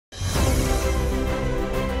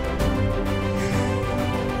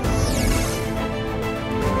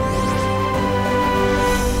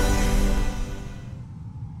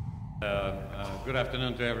Good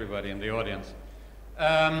afternoon to everybody in the audience.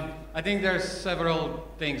 I think there's several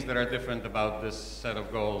things that are different about this set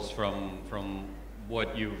of goals from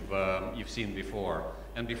what you've seen before.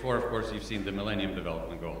 And before, of course, you've seen the Millennium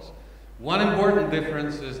Development Goals. One important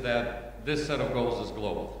difference is that this set of goals is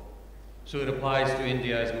global. So it applies to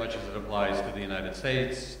India as much as it applies to the United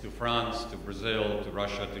States, to France, to Brazil, to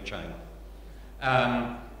Russia, to China.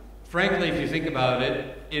 Frankly, if you think about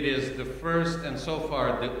it, it is the first and so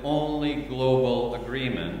far the only global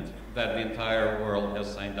agreement that the entire world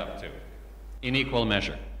has signed up to, in equal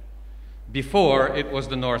measure. Before, it was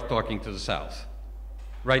the North talking to the South.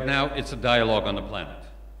 Right now, it's a dialogue on the planet.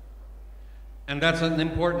 And that's an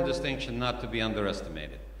important distinction not to be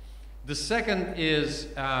underestimated. The second is,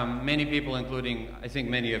 many people, including I think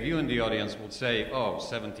many of you in the audience, would say, oh,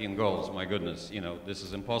 17 goals, my goodness, you know, this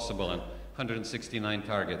is impossible, and 169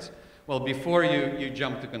 targets. Well, before you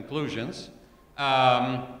jump to conclusions,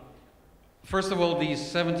 first of all, these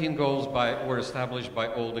 17 goals were established by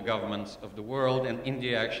all the governments of the world, and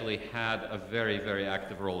India actually had a very, very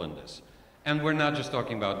active role in this. And we're not just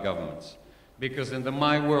talking about governments, because in the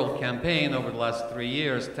My World campaign over the last 3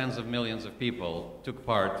 years, tens of millions of people took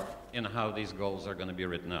part in how these goals are going to be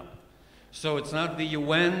written up. So it's not the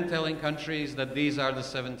UN telling countries that these are the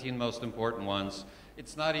 17 most important ones.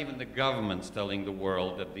 It's not even the governments telling the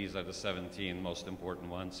world that these are the 17 most important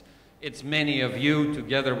ones. It's many of you,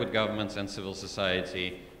 together with governments and civil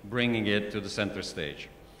society, bringing it to the center stage.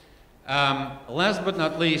 Last but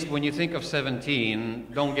not least, when you think of 17,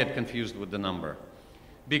 don't get confused with the number.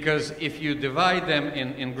 Because if you divide them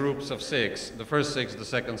in groups of 6, the first 6, the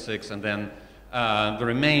second 6, and then the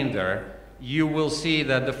remainder, you will see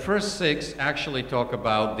that the first 6 actually talk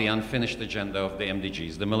about the unfinished agenda of the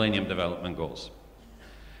MDGs, the Millennium Development Goals.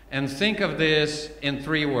 And think of this in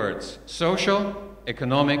 3 words: social,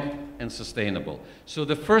 economic, and sustainable. So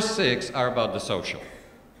the first 6 are about the social.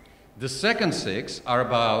 The second 6 are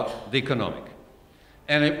about the economic.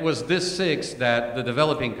 And it was this 6 that the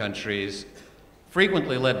developing countries,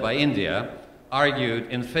 frequently led by India, argued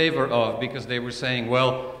in favor of, because they were saying,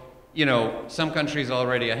 well, you know, some countries are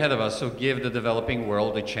already ahead of us, so give the developing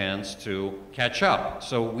world a chance to catch up.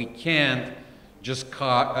 So we can't just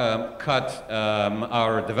cut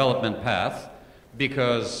our development path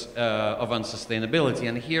because of unsustainability.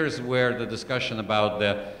 And here's where the discussion about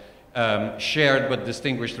the shared but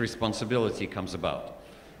distinguished responsibility comes about.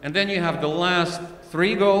 And then you have the last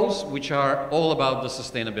 3 goals, which are all about the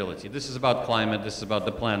sustainability. This is about climate, this is about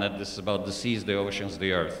the planet, this is about the seas, the oceans,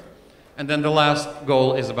 the earth. And then the last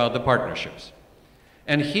goal is about the partnerships.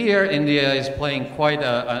 And here India is playing quite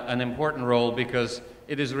an important role, because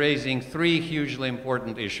it is raising 3 hugely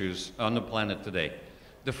important issues on the planet today.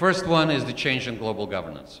 The first one is the change in global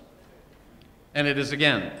governance. And it is,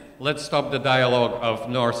 again, let's stop the dialogue of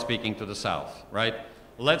North speaking to the South, right?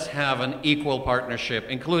 Let's have an equal partnership,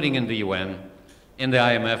 including in the UN, in the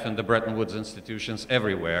IMF and the Bretton Woods institutions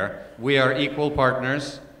everywhere. We are equal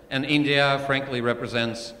partners, and India, frankly,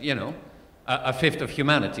 represents, you know, a fifth of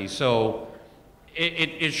humanity. So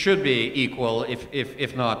it should be equal,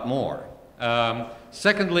 if not more.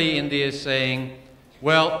 Secondly, India is saying,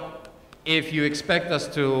 well, if you expect us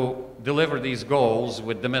to deliver these goals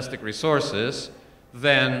with domestic resources,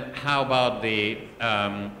 then how about the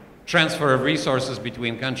transfer of resources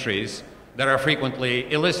between countries that are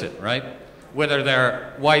frequently illicit, right? Whether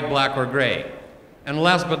they're white, black, or gray. And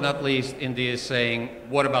last but not least, India is saying,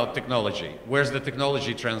 what about technology? Where's the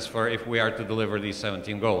technology transfer if we are to deliver these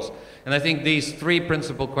 17 goals? And I think these 3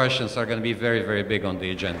 principal questions are going to be very, very big on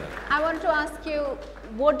the agenda. I want to ask you,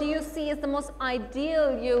 what do you see as the most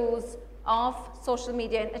ideal use of social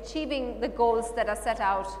media in achieving the goals that are set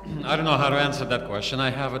out? I don't know how to answer that question.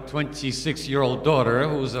 I have a 26-year-old daughter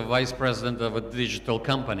who's a vice president of a digital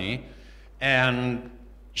company, and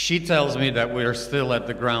she tells me that we're still at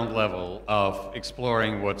the ground level of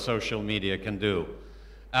exploring what social media can do.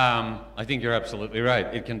 I think you're absolutely right.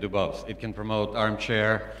 It can do both. It can promote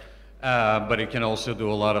armchair, but it can also do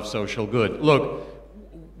a lot of social good. Look,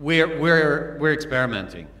 we're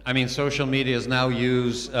experimenting. I mean, social media is now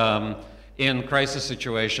used in crisis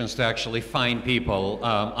situations to actually find people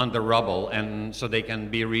under rubble, and so they can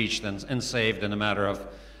be reached and saved in a matter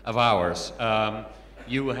of hours.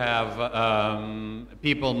 You have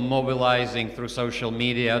people mobilizing through social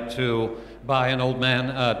media to buy an old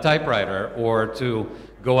man typewriter, or to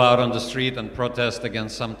go out on the street and protest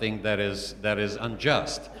against something that is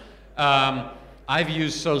unjust. I've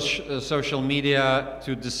used social media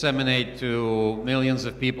to disseminate to millions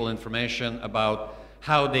of people information about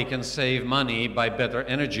how they can save money by better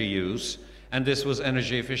energy use, and this was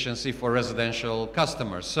energy efficiency for residential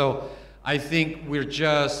customers. So I think we're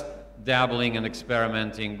just dabbling and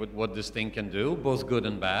experimenting with what this thing can do, both good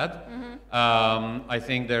and bad. I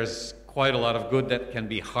think there's quite a lot of good that can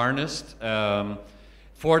be harnessed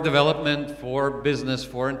for development, for business,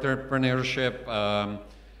 for entrepreneurship,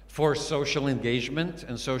 for social engagement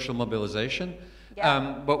and social mobilization.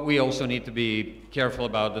 Yeah. But we also need to be careful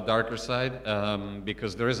about the darker side,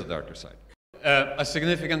 because there is a darker side. A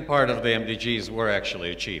significant part of the MDGs were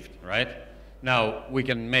actually achieved, right? Now, we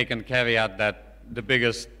can make a caveat that the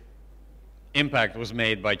biggest impact was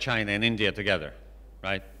made by China and India together,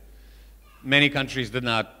 right? Many countries did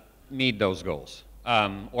not meet those goals,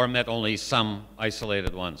 or met only some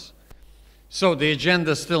isolated ones. So the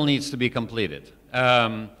agenda still needs to be completed.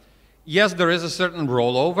 Yes, there is a certain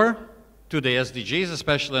rollover to the SDGs,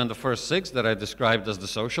 especially on the first 6 that I described as the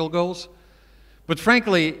social goals. But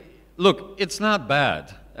frankly, look, it's not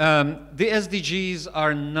bad. The SDGs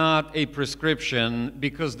are not a prescription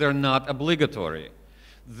because they're not obligatory.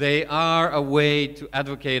 They are a way to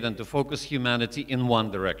advocate and to focus humanity in one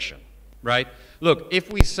direction, right? Look,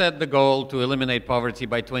 if we set the goal to eliminate poverty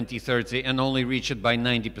by 2030 and only reach it by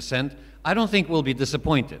 90%, I don't think we'll be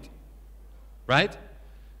disappointed, right?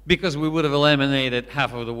 Because we would have eliminated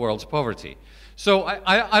half of the world's poverty. So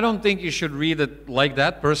I don't think you should read it like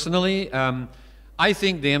that, personally. I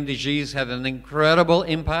think the MDGs had an incredible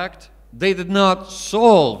impact. They did not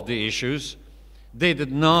solve the issues. They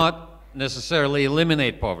did not necessarily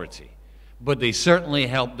eliminate poverty. But they certainly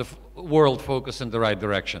helped the world focus in the right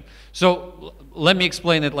direction. So let me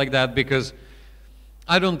explain it like that, because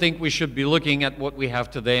I don't think we should be looking at what we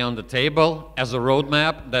have today on the table as a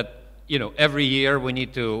roadmap that, you know, every year we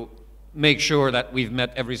need to make sure that we've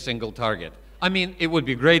met every single target. I mean, it would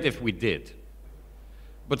be great if we did.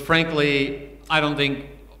 But frankly, I don't think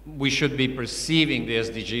we should be perceiving the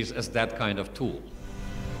SDGs as that kind of tool.